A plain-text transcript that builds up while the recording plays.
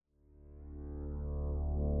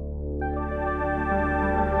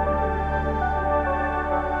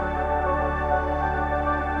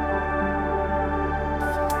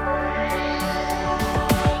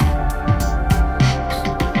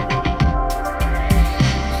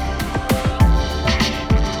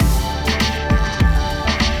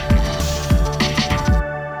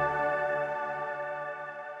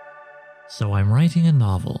Writing a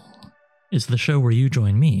Novel is the show where you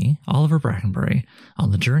join me, Oliver Brackenbury,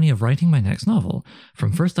 on the journey of writing my next novel,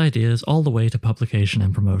 from first ideas all the way to publication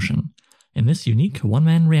and promotion. In this unique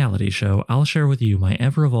one-man reality show, I'll share with you my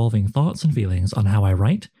ever-evolving thoughts and feelings on how I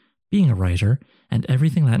write, being a writer, and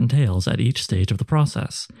everything that entails at each stage of the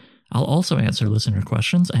process. I'll also answer listener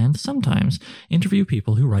questions and, sometimes, interview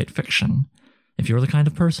people who write fiction. If you're the kind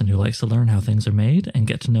of person who likes to learn how things are made and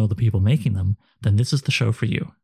get to know the people making them, then this is the show for you.